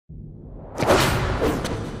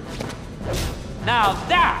Now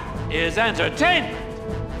that is entertainment!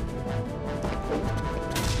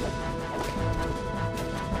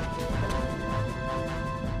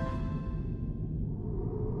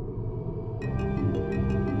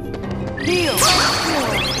 Deal!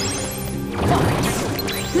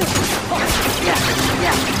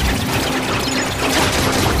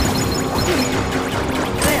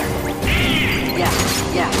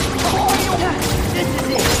 This is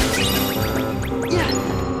it!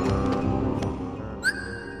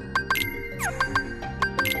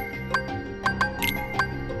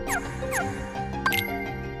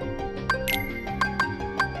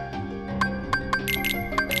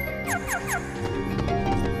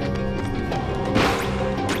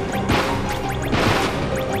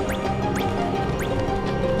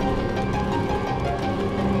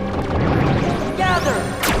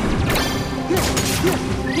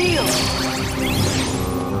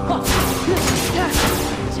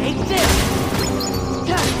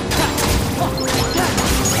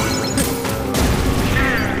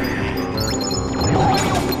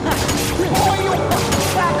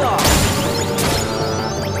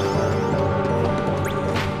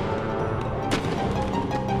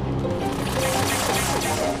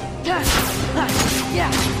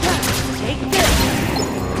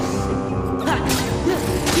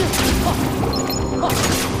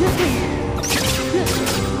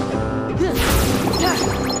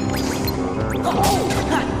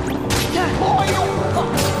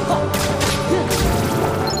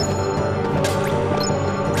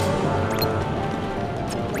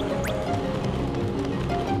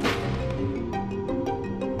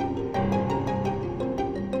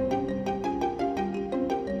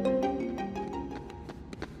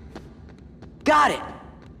 Got it!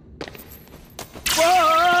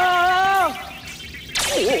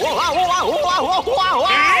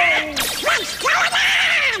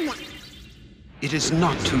 It is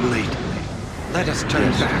not too late. Let us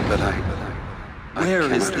turn back. But where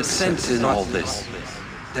is the sense in all this?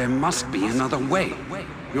 There must be another way.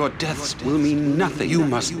 Your deaths will mean nothing. You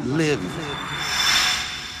must live.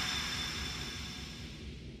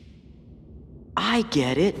 I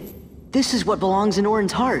get it. This is what belongs in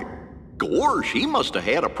Auron's heart. Gosh, he must have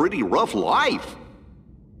had a pretty rough life.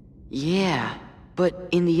 Yeah, but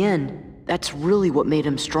in the end, that's really what made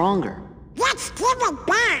him stronger. Let's give it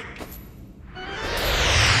back!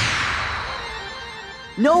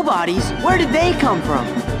 Nobody's? Where did they come from?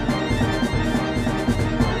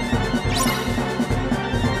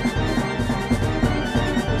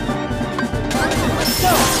 Let's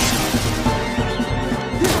go!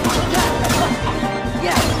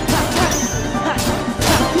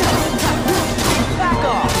 Back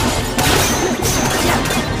off!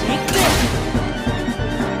 Take this!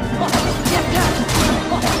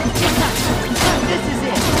 This is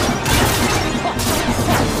it!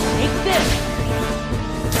 Take this!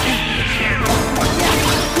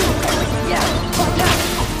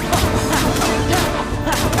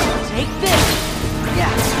 Take this!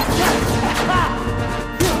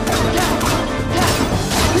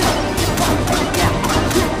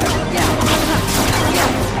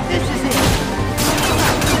 This is it!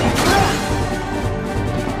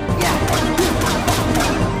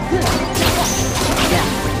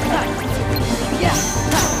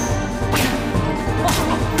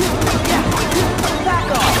 Back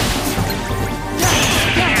off!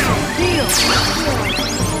 Deal!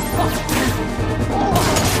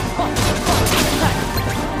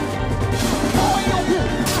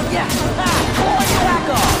 Back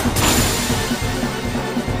off!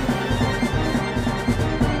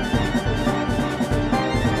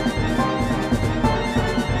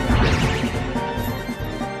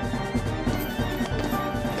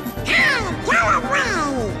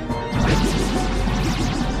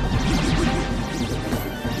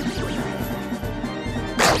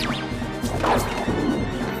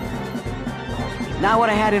 Not what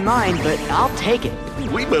I had in mind, but I'll take it.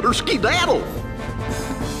 We better skedaddle.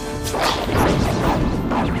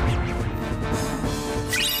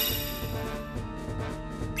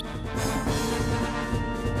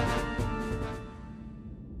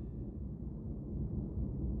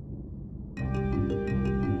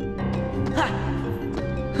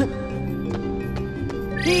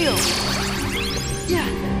 Deal! Yeah!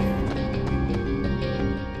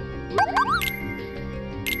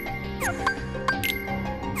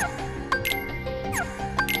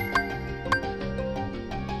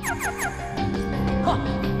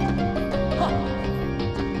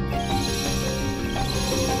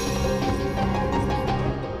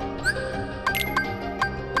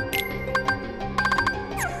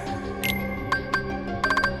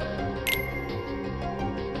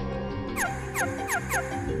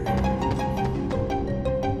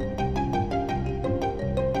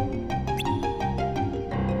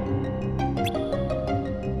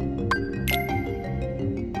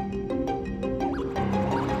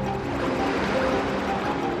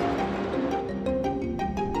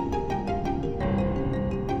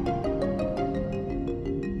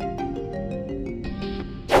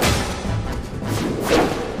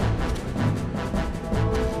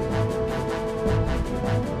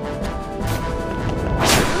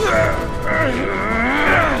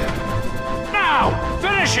 Now,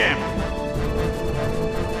 finish him!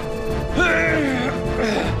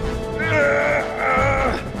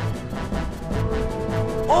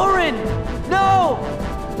 Auron! No!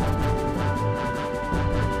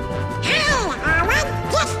 Hey, Auron,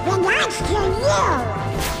 this belongs to you.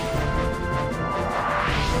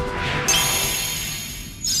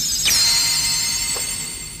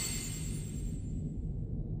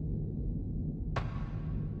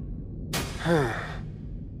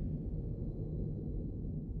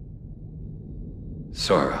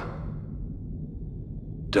 Sora.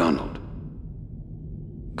 Donald.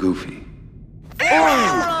 Goofy.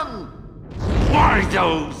 Why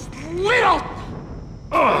those little...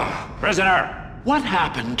 Ugh. Prisoner, what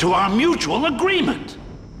happened to our mutual agreement?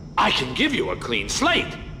 I can give you a clean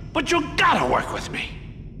slate, but you gotta work with me.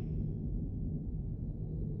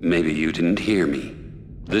 Maybe you didn't hear me.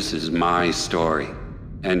 This is my story,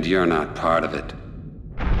 and you're not part of it.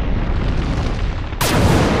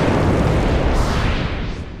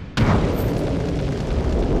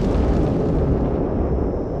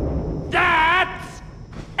 That's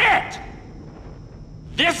it!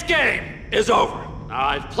 This game is over.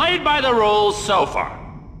 I've played by the rules so far.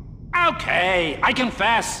 Okay, I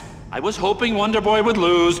confess. I was hoping Wonder Boy would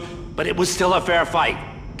lose, but it was still a fair fight.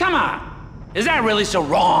 Come on! Is that really so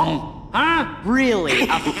wrong? Huh? Really,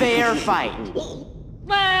 a fair fight.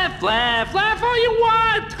 Laugh, laugh, laugh all you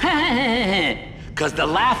want! Because the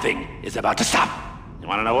laughing is about to stop. You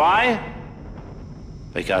wanna know why?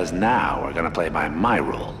 Because now we're gonna play by my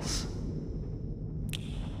rules.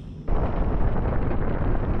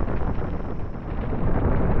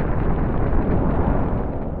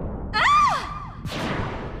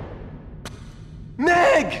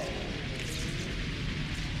 Meg!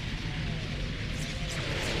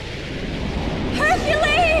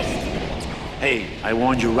 Hercules! Hey, I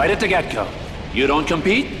warned you right at the get-go. You don't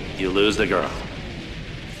compete, you lose the girl.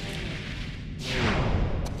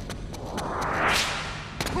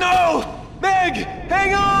 No! Meg!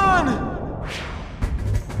 Hang on!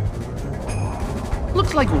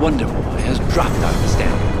 Looks like Wonder Boy has dropped out of the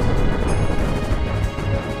standing.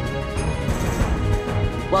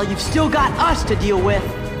 Well, you've still got us to deal with.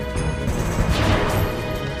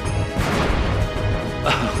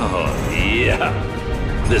 Oh, yeah.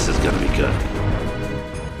 This is gonna be good.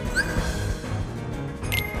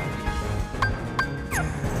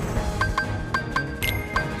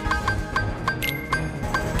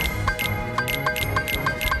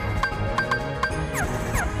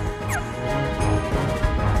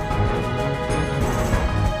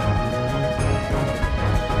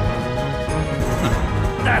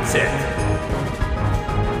 That's it.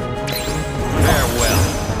 Farewell.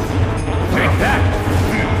 Take that.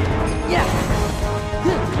 Yeah.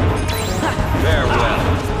 Farewell.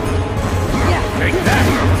 Yeah. Take that.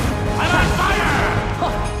 I'm on fire.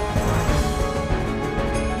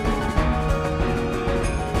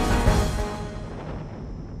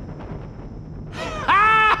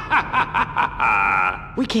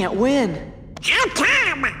 We can't win. How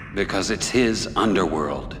come? Because it's his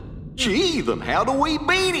underworld. Gee, then how do we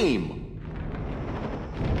beat him?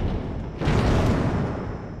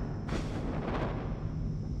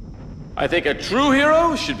 I think a true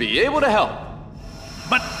hero should be able to help.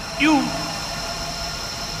 But you...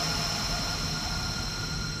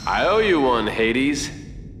 I owe you one, Hades.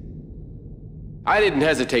 I didn't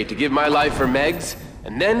hesitate to give my life for Meg's,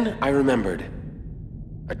 and then I remembered.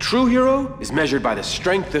 A true hero is measured by the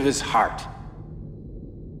strength of his heart.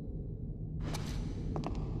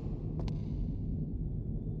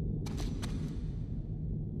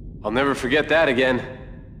 I'll never forget that again.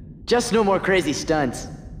 Just no more crazy stunts.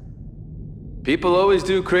 People always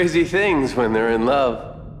do crazy things when they're in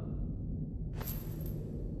love.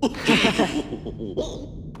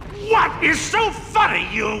 What is so funny,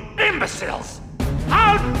 you imbeciles?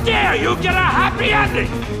 How dare you get a happy ending?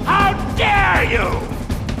 How dare you?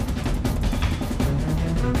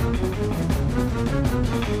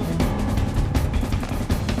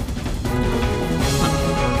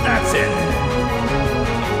 That's it.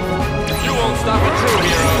 You won't stop a true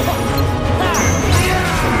hero.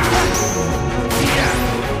 Yeah.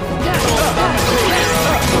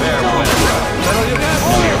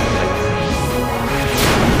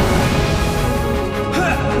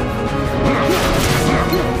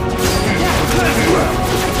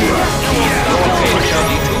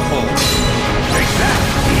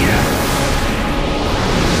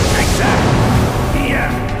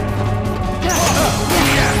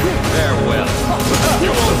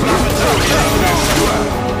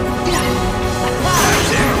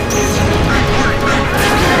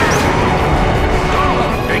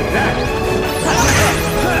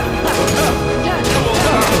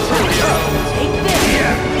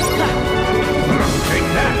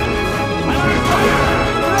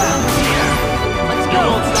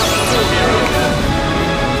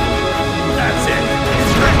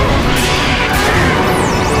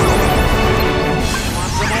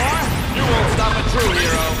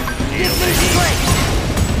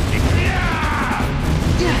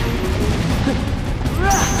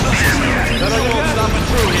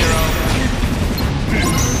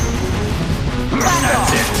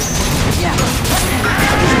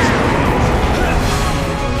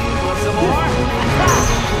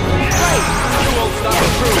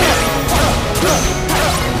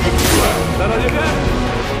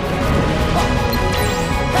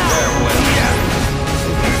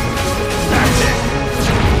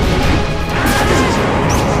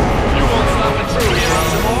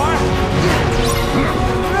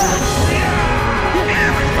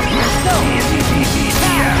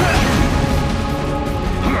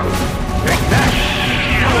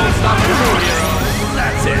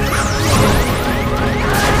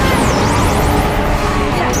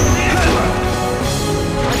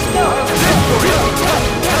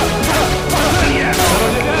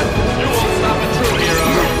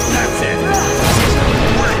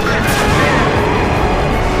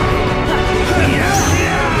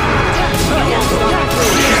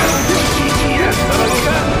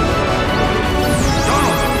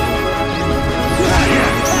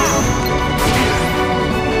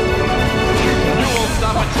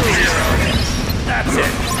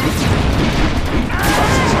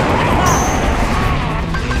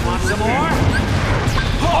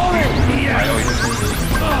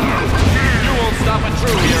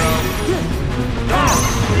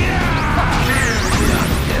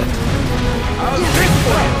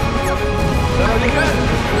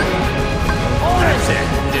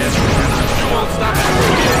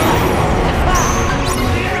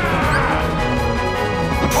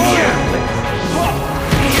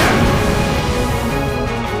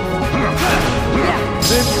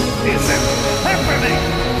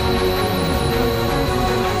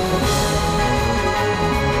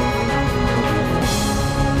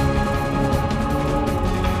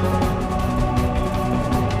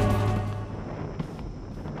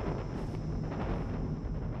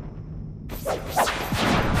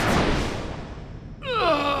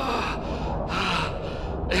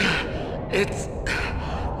 It's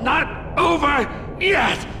not over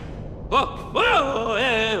yet. What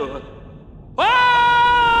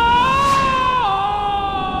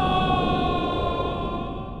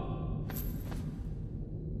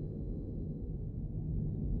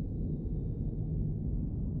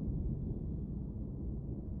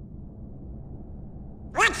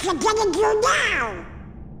you gonna do now?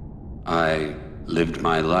 I lived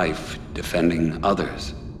my life defending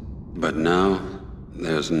others, but now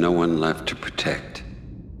there's no one left to protect.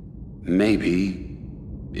 Maybe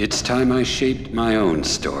it's time I shaped my own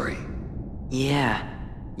story. Yeah,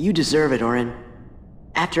 you deserve it, Auron.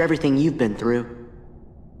 After everything you've been through.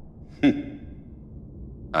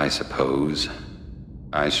 I suppose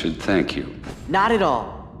I should thank you. Not at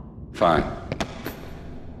all. Fine.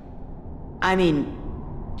 I mean,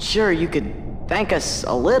 sure, you could thank us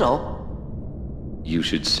a little. You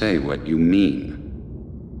should say what you mean.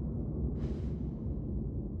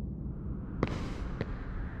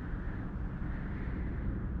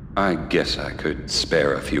 I guess I could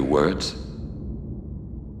spare a few words.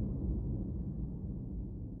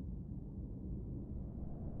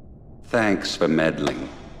 Thanks for meddling.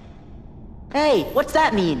 Hey, what's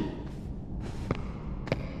that mean?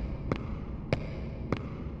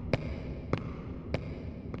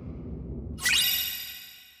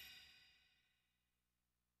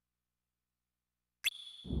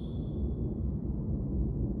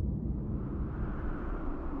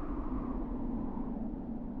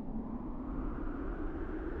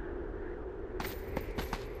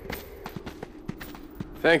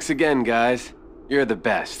 Thanks again, guys. You're the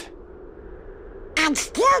best.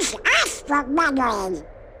 Excuse us for meddling.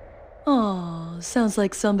 Oh, sounds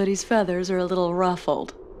like somebody's feathers are a little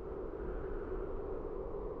ruffled.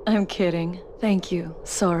 I'm kidding. Thank you,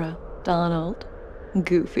 Sora, Donald,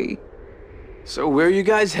 Goofy. So where are you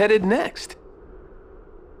guys headed next?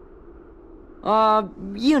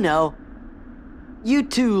 You know. You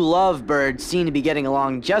two lovebirds seem to be getting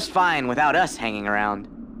along just fine without us hanging around.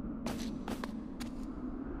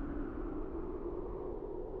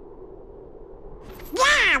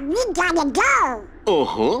 Yeah, we gotta go.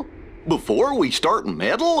 Uh-huh. Before we start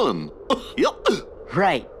meddling. Yep.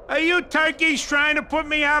 Right. Are you turkeys trying to put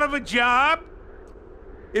me out of a job?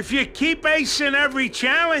 If you keep acing every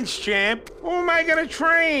challenge, champ, who am I gonna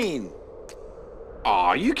train?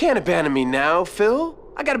 Aw, you can't abandon me now, Phil.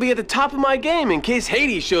 I gotta be at the top of my game in case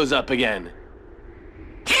Hades shows up again.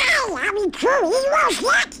 Hey, are we true heroes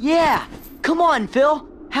yet? Yeah. Come on, Phil.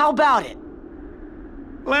 How about it?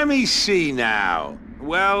 Let me see now.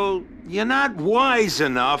 Well, you're not wise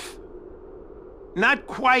enough. Not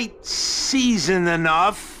quite seasoned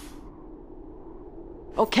enough.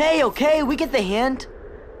 Okay, we get the hint.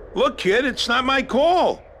 Look, kid, it's not my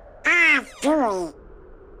call. Ah, phooey.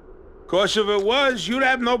 'Cause if it was, you'd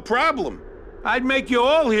have no problem. I'd make you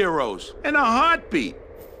all heroes, in a heartbeat.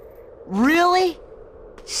 Really?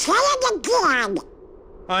 Say it again.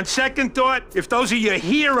 On second thought, if those are your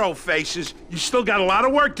hero faces, you still got a lot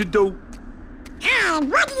of work to do. Ah,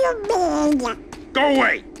 what do you mean? Go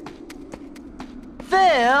away!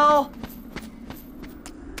 Phil!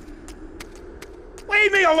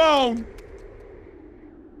 Leave me alone!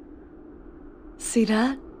 See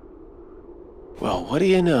that? Well, what do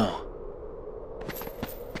you know?